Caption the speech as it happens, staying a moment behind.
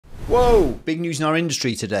Whoa, big news in our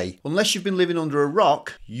industry today. Unless you've been living under a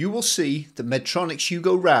rock, you will see that Medtronic's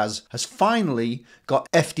HUGO RAS has finally got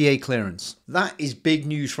FDA clearance. That is big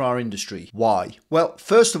news for our industry. Why? Well,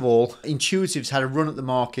 first of all, Intuitive's had a run at the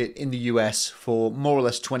market in the US for more or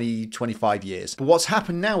less 25 years. But what's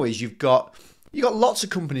happened now is you've got lots of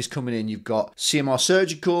companies coming in. You've got CMR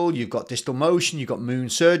Surgical, you've got Distal Motion, you've got Moon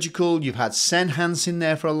Surgical, you've had Senhance in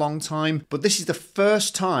there for a long time. But this is the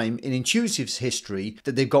first time in Intuitive's history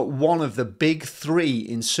that they've got one of the big three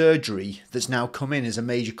in surgery that's now come in as a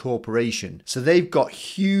major corporation. So they've got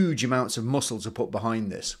huge amounts of muscle to put behind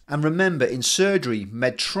this. And remember, in surgery,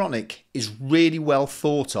 Medtronic is really well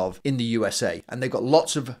thought of in the USA. And they've got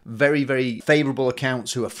lots of very, very favorable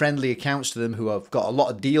accounts who are friendly accounts to them, who have got a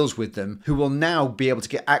lot of deals with them, who will now be able to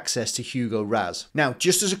get access to HUGO RAS. Now,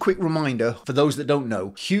 just as a quick reminder, for those that don't know,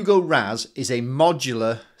 HUGO RAS is a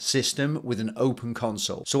modular system with an open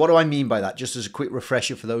console. So what do I mean by that? Just as a quick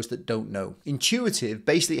refresher for those that don't know. Intuitive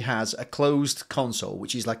basically has a closed console,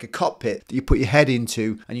 which is like a cockpit that you put your head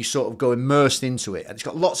into and you sort of go immersed into it. And it's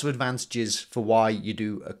got lots of advantages for why you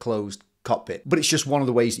do a closed cockpit, but it's just one of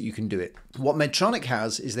the ways that you can do it. What Medtronic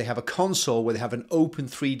has is they have a console where they have an open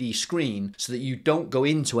 3D screen so that you don't go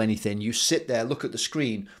into anything. You sit there, look at the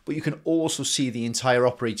screen, but you can also see the entire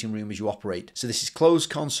operating room as you operate. So this is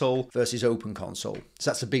closed console versus open console.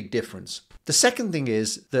 So that's a big difference. The second thing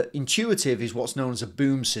is that Intuitive is what's known as a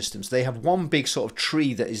boom system. So they have one big sort of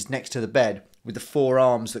tree that is next to the bed with the four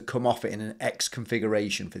arms that come off it in an X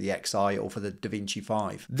configuration for the XI or for the Da Vinci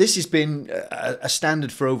 5. This has been a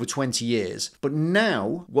standard for over 20 years, but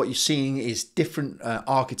now what you're seeing is different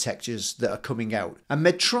architectures that are coming out. And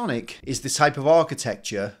Medtronic is the type of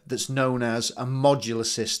architecture that's known as a modular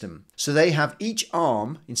system. So they have each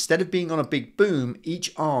arm, instead of being on a big boom,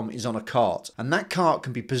 each arm is on a cart, and that cart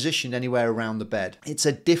can be positioned anywhere around the bed. It's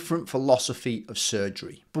a different philosophy of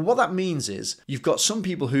surgery. But what that means is you've got some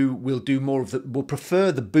people who will do more of will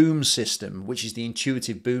prefer the boom system, which is the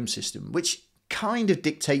Intuitive boom system, which kind of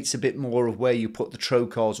dictates a bit more of where you put the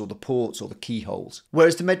trocars or the ports or the keyholes.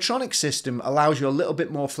 Whereas the Medtronic system allows you a little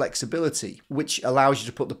bit more flexibility, which allows you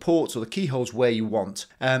to put the ports or the keyholes where you want.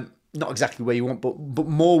 Not exactly where you want, but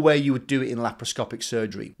more where you would do it in laparoscopic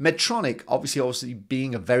surgery. Medtronic, obviously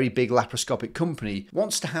being a very big laparoscopic company,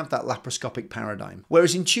 wants to have that laparoscopic paradigm.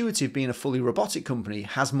 Whereas Intuitive, being a fully robotic company,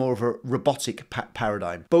 has more of a robotic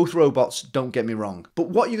paradigm. Both robots, don't get me wrong. But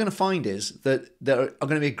what you're going to find is that there are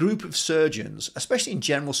going to be a group of surgeons, especially in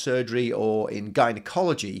general surgery or in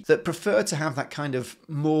gynecology, that prefer to have that kind of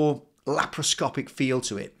more laparoscopic feel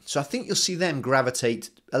to it. So I think you'll see them gravitate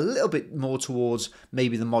a little bit more towards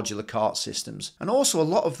maybe the modular cart systems. And also a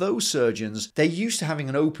lot of those surgeons, they're used to having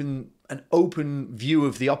an open view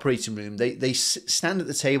of the operating room. They stand at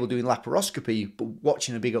the table doing laparoscopy, but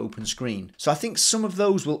watching a big open screen. So I think some of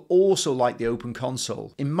those will also like the open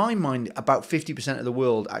console. In my mind, about 50% of the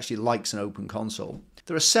world actually likes an open console.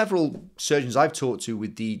 There are several surgeons I've talked to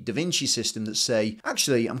with the Da Vinci system that say,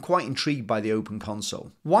 actually, I'm quite intrigued by the open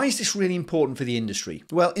console. Why is this really important for the industry?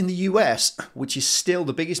 Well, in the US, which is still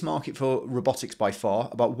the biggest market for robotics by far,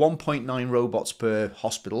 about 1.9 robots per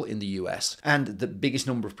hospital in the US, and the biggest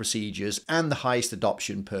number of procedures, and the highest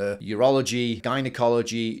adoption per urology,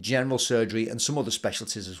 gynecology, general surgery, and some other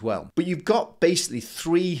specialties as well. But you've got basically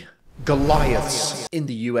three Goliaths in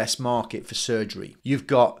the US market for surgery. You've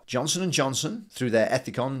got Johnson & Johnson through their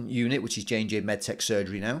Ethicon unit, which is J&J MedTech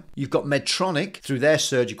Surgery now. You've got Medtronic through their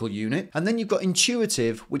surgical unit. And then you've got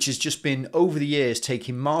Intuitive, which has just been over the years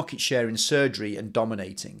taking market share in surgery and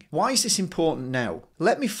dominating. Why is this important now?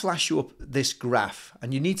 Let me flash you up this graph,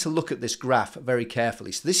 and you need to look at this graph very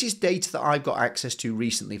carefully. So this is data that I've got access to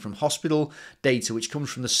recently from hospital data, which comes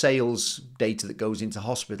from the sales data that goes into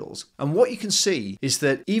hospitals. And what you can see is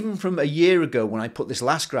that even from a year ago when I put this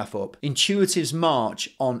last graph up, Intuitive's march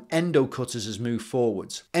on endo cutters has moved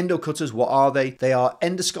forwards. Endo cutters, what are they? They are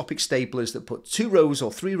endoscopic staplers that put 2 rows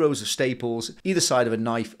or 3 rows of staples either side of a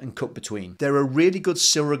knife and cut between. They're a really good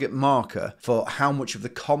surrogate marker for how much of the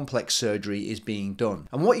complex surgery is being done.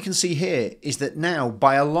 And what you can see here is that now,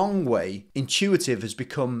 by a long way, Intuitive has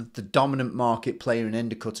become the dominant market player in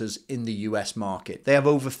endocutters in the US market. They have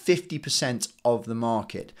over 50% of the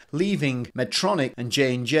market, leaving Medtronic and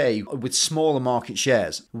J&J with smaller market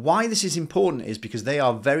shares. Why this is important is because they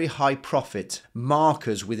are very high profit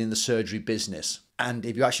markers within the surgery business. And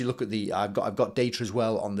if you actually look at the, I've got data as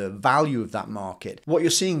well on the value of that market. What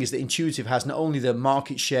you're seeing is that Intuitive has not only the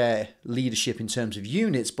market share leadership in terms of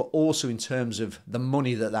units, but also in terms of the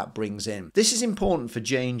money that brings in. This is important for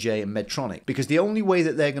J&J and Medtronic, because the only way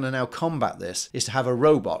that they're going to now combat this is to have a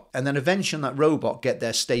robot, and then eventually on that robot get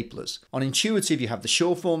their staplers. On Intuitive, you have the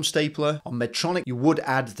Sureform stapler. On Medtronic, you would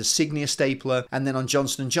add the Signia stapler, and then on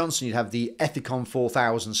Johnson & Johnson, you'd have the Ethicon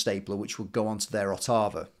 4000 stapler, which would go onto their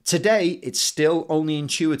OTTAVA. Today, it's still only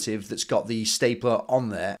Intuitive that's got the stapler on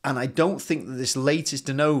there, and I don't think that this latest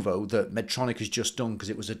de novo that Medtronic has just done, because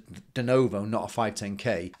it was a de novo, not a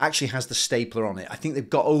 510K, actually has the stapler on it. I think they've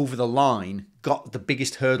got over the line, got the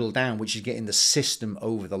biggest hurdle down, which is getting the system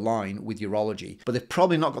over the line with urology. But they've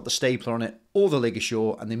probably not got the stapler on it or the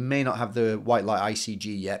LigaSure, and they may not have the white light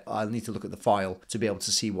ICG yet. I'll need to look at the file to be able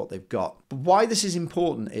to see what they've got. But why this is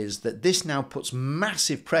important is that this now puts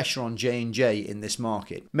massive pressure on J&J in this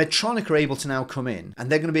market. Medtronic are able to now come in, and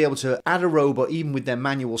they're going to be able to add a robot even with their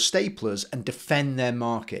manual staplers and defend their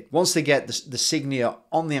market. Once they get the Signia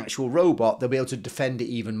on the actual robot, they'll be able to defend it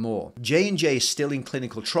even more. J&J is still in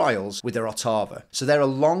clinical trials with their OTTAVA, so they're a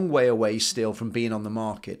long way away still from being on the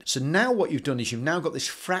market. So now what you've done is you've now got this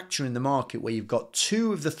fracture in the market where you've got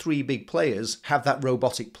two of the three big players have that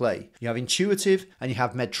robotic play. You have Intuitive and you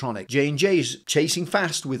have Medtronic. J&J is chasing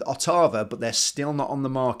fast with OTTAVA, but they're still not on the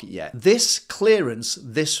market yet. This clearance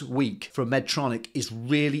this week from Medtronic is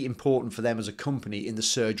really important for them as a company in the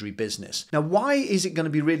surgery business. Now, why is it going to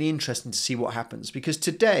be really interesting to see what happens? Because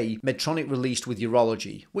today, Medtronic released with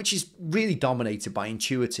urology, which is really dominated by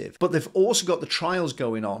Intuitive, but they've also got the trials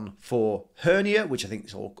going on for hernia, which I think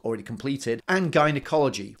is already completed, and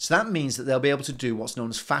gynecology. So that means that they'll be able to do what's known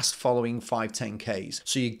as fast following 510Ks.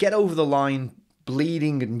 So you get over the line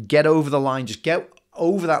bleeding and get over the line, just get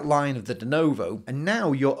over that line of the de novo, and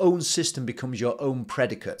now your own system becomes your own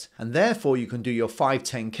predicate, and therefore you can do your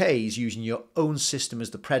 510Ks using your own system as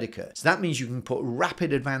the predicate. So that means you can put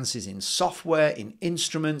rapid advances in software, in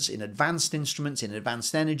instruments, in advanced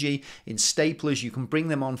energy, in staplers. You can bring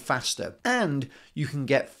them on faster, and you can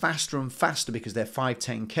get faster and faster because they're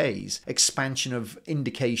 510Ks, expansion of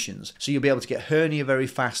indications. So you'll be able to get hernia very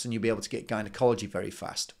fast, and you'll be able to get gynecology very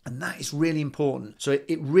fast, and that is really important. So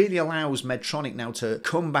it really allows Medtronic now to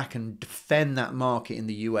come back and defend that market in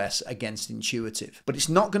the US against Intuitive. But it's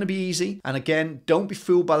not going to be easy. And again, don't be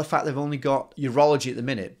fooled by the fact they've only got urology at the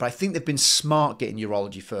minute. But I think they've been smart getting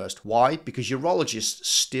urology first. Why? Because urologists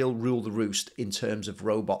still rule the roost in terms of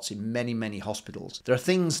robots in many, many hospitals. There are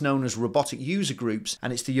things known as robotic user groups,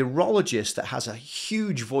 and it's the urologist that has a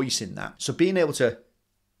huge voice in that. So being able to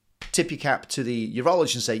tip your cap to the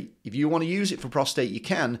urologist and say, if you want to use it for prostate, you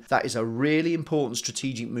can. That is a really important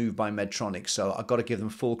strategic move by Medtronic. So I've got to give them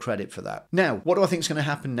full credit for that. Now, what do I think is going to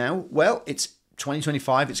happen now? Well, it's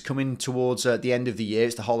 2025, it's coming towards the end of the year.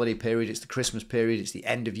 It's the holiday period, it's the Christmas period, it's the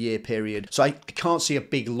end of year period. So I can't see a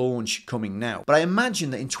big launch coming now. But I imagine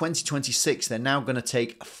that in 2026, they're now going to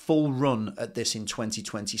take a full run at this in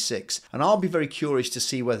 2026. And I'll be very curious to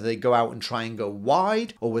see whether they go out and try and go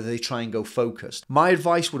wide or whether they try and go focused. My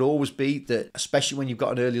advice would always be that, especially when you've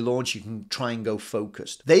got an early launch, you can try and go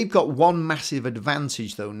focused. They've got one massive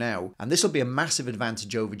advantage though now, and this will be a massive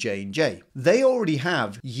advantage over J&J. They already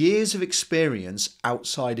have years of experience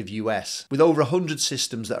outside of US with over 100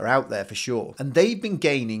 systems that are out there for sure, and they've been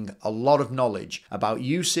gaining a lot of knowledge about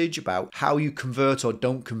usage, about how you convert or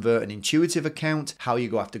don't convert an Intuitive account, how you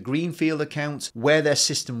go after greenfield accounts, where their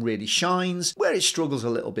system really shines, where it struggles a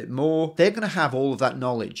little bit more. They're going to have all of that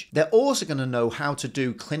knowledge. They're also going to know how to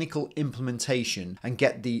do clinical implementation and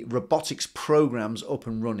get the robotics programs up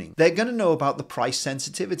and running. They're going to know about the price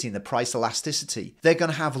sensitivity and the price elasticity. They're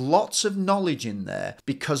going to have lots of knowledge in there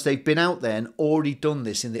because they've been out there and already done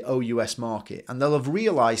this in the OUS market, and they'll have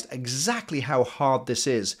realized exactly how hard this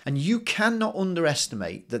is. And you cannot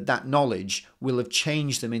underestimate that knowledge will have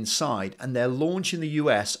changed them inside, and their launch in the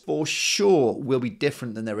US for sure will be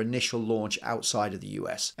different than their initial launch outside of the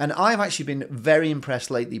US. And I've actually been very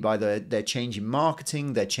impressed lately by their change in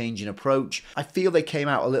marketing, their change in approach. I feel they came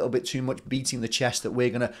out a little bit too much beating the chest that we're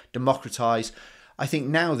going to democratize. I think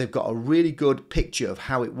now they've got a really good picture of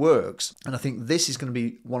how it works, and I think this is going to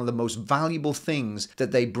be one of the most valuable things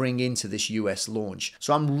that they bring into this US launch.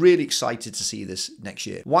 So I'm really excited to see this next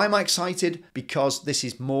year. Why am I excited? Because this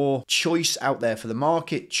is more choice out there for the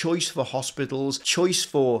market, choice for hospitals, choice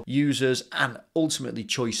for users, and ultimately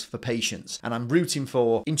choice for patients. And I'm rooting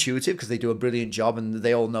for Intuitive because they do a brilliant job, and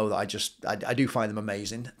they all know that I do find them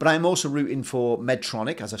amazing. But I'm also rooting for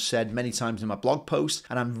Medtronic, as I've said many times in my blog posts,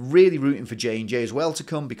 and I'm really rooting for J&J as well to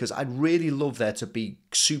come, because I'd really love there to be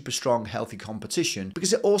super strong, healthy competition,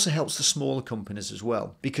 because it also helps the smaller companies as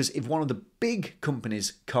well. Because if one of the big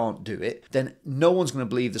companies can't do it, then no one's going to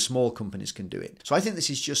believe the small companies can do it. So I think this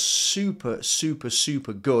is just super, super,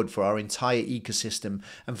 super good for our entire ecosystem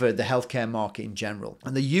and for the healthcare market in general.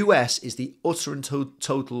 And the US is the utter and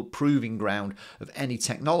total proving ground of any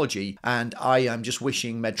technology. And I am just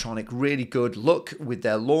wishing Medtronic really good luck with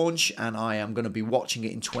their launch. And I am going to be watching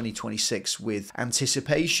it in 2026 with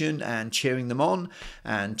anticipation and cheering them on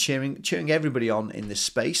and cheering everybody on in this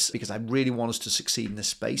space, because I really want us to succeed in this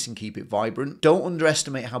space and keep it vibrant. Don't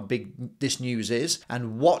underestimate how big this news is,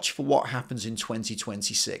 and watch for what happens in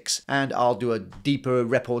 2026. And I'll do a deeper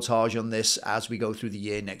reportage on this as we go through the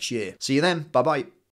year next year. See you then. Bye bye.